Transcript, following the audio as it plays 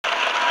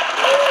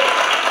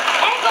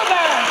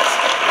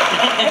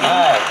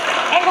Hi.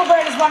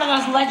 Engelbert is one of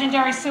those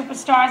legendary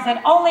superstars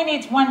that only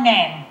needs one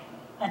name.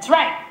 That's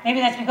right. Maybe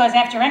that's because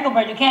after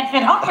Engelbert, you can't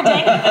fit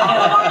Humperdinck on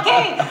the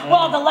marquee.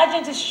 Well, the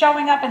legend is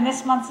showing up in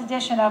this month's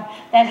edition of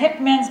that hip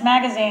men's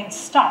magazine,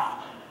 Stuff.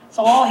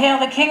 So all hail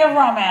the king of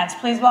romance.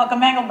 Please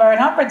welcome Engelbert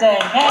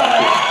Humperdinck. Hey.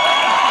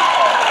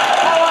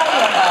 How are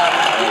you?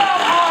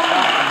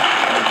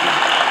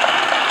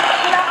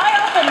 I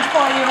opened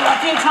for you a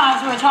few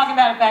times. We were talking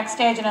about it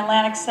backstage in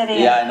Atlantic City.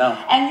 Yeah, I know.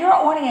 And your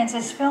audience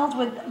is filled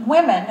with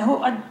women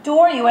who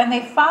adore you, and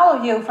they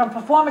follow you from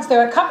performance. There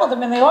are a couple of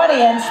them in the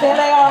audience. There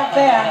they are up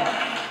there.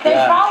 They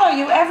follow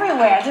you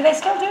everywhere. Do they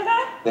still do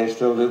that? They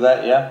still do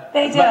that, yeah.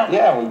 They do.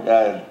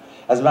 Yeah,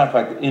 as a matter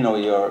of fact, you know,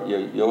 your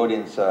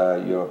audience,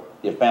 your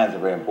fans are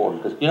very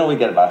important because, you know, we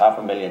get about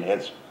 500,000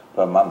 hits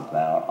per month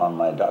now on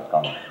my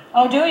 .com.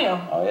 Oh, do you?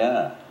 Oh,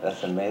 yeah.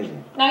 That's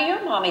amazing. Now,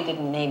 your mommy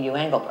didn't name you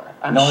Engelbert.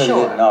 I'm No,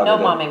 sure. didn't. No, no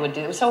mommy would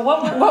do. So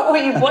what were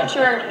you? What's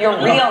your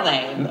real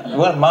name?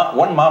 Well,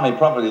 one mommy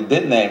probably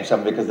did name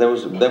something because there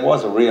was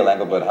a real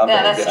Engelbert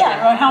Humperdinck. Yeah, that's true.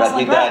 But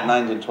he died in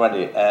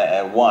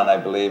 1921, I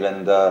believe,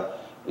 and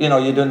you know,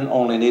 you didn't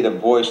only need a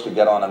voice to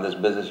get on in this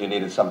business. You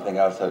needed something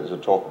else that was a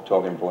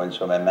talking point.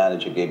 So my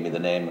manager gave me the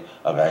name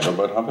of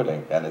Engelbert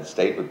Humperdinck, and it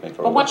stayed with me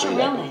for over 3 But what's your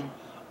decades. real name?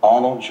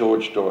 Arnold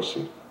George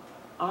Dorsey.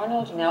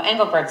 Arnold? No,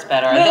 Engelbert's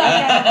better.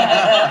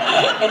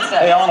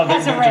 Hey, Arnold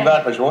didn't do too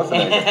bad for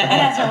Schwarzenegger.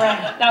 That's a ring.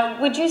 Now,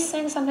 would you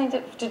sing something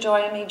to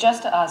joy me,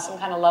 just to us, some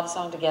kind of love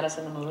song to get us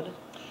in the mood?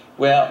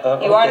 Well,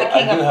 you are the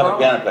king I do of have romance. a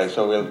piano player,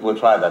 so we'll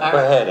try that. Go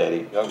ahead,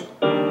 Eddie.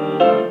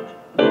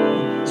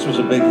 This was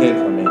a big hit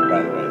for me,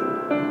 by the way.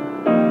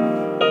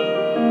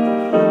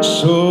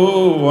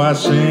 So I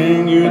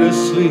sing you to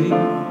sleep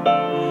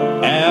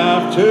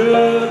after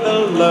the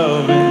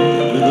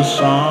loving with a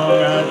song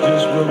I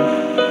just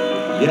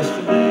wrote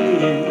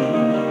yesterday,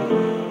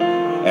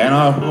 and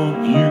I hope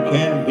you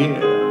can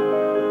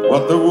hear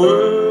what the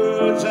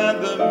words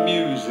and the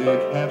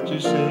music have to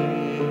say.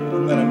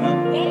 Isn't that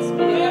enough? That's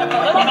beautiful.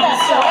 Look at that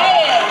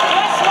swaying.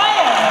 You're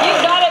swaying. You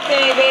got it,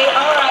 baby.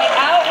 All right,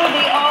 out with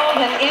the old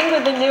and in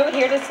with the new.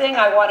 Here to sing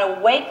I Want to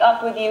Wake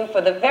Up With You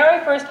for the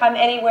very first time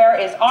anywhere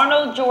is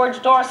Arnold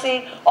George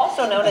Dorsey,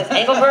 also known as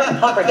Engelbert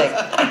Humperdinck.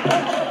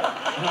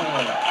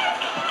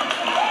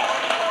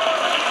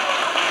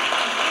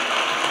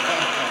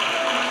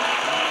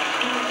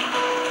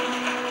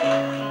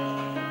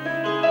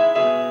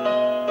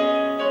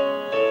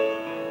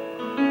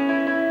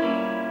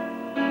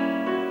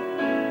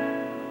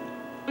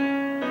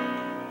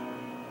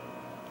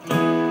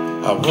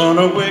 I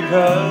wanna wake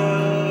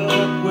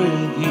up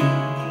with you.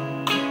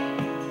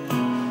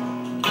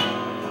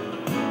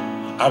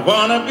 I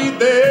wanna be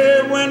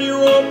there when you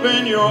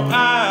open your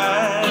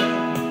eyes.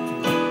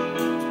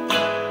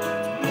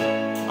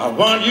 I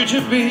want you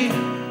to be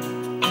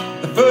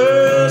the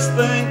first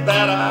thing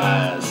that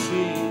I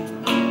see.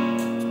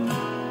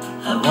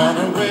 I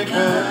wanna wake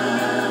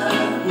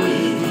up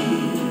with you.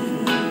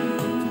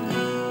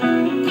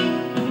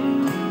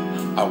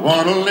 I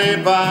wanna lay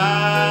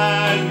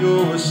by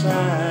your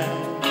side.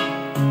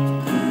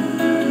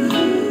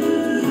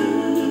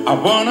 I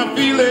wanna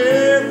feel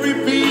every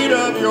beat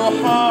of your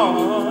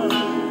heart,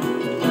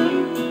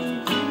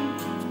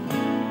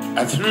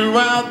 and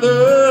throughout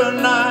the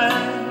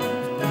night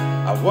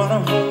I wanna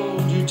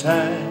hold you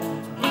tight.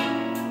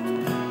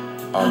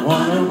 I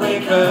wanna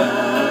wake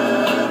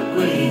up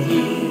with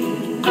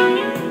you.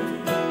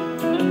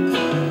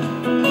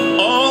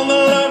 All the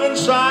love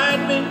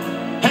inside me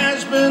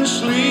has been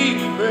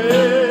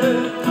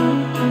sleeping,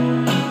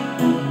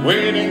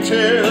 waiting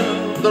till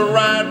the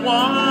right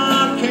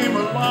one came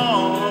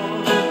along.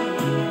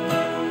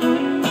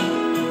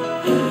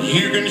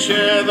 You can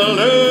share the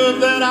love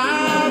that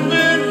I've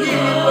been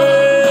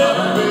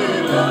giving,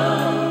 baby,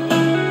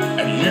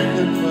 and you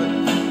can put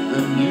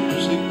the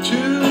music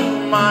to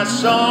my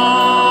song.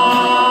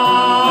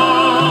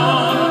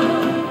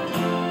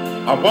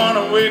 I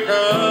wanna wake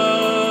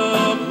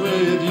up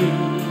with you.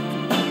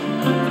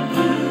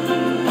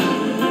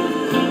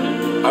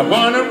 I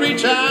wanna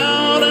reach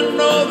out and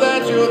know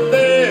that you're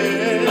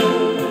there.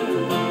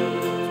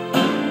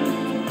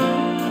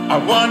 I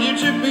want you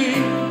to be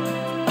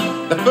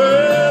the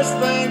first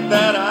thing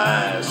that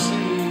I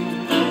see.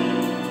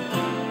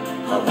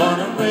 I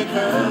wanna wake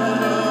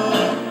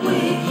up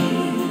with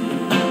you.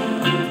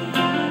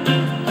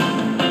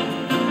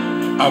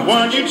 I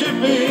want you to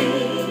be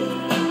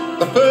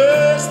the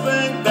first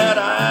thing that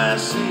I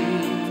see.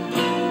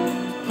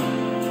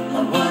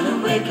 I wanna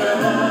wake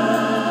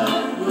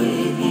up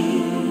with you.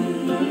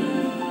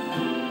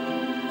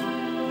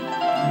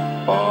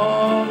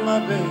 Oh, my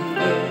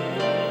baby,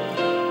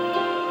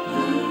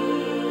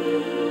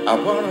 I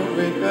wanna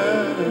wake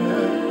up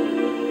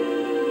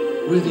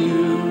with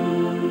you.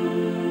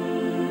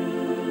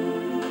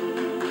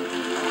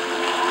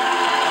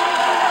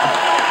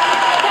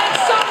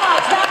 Thanks so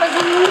much. That was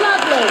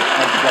lovely.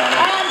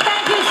 And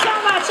thank you so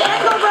much,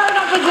 Engelbert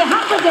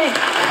Humperdinck.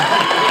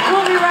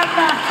 We'll be right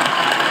back.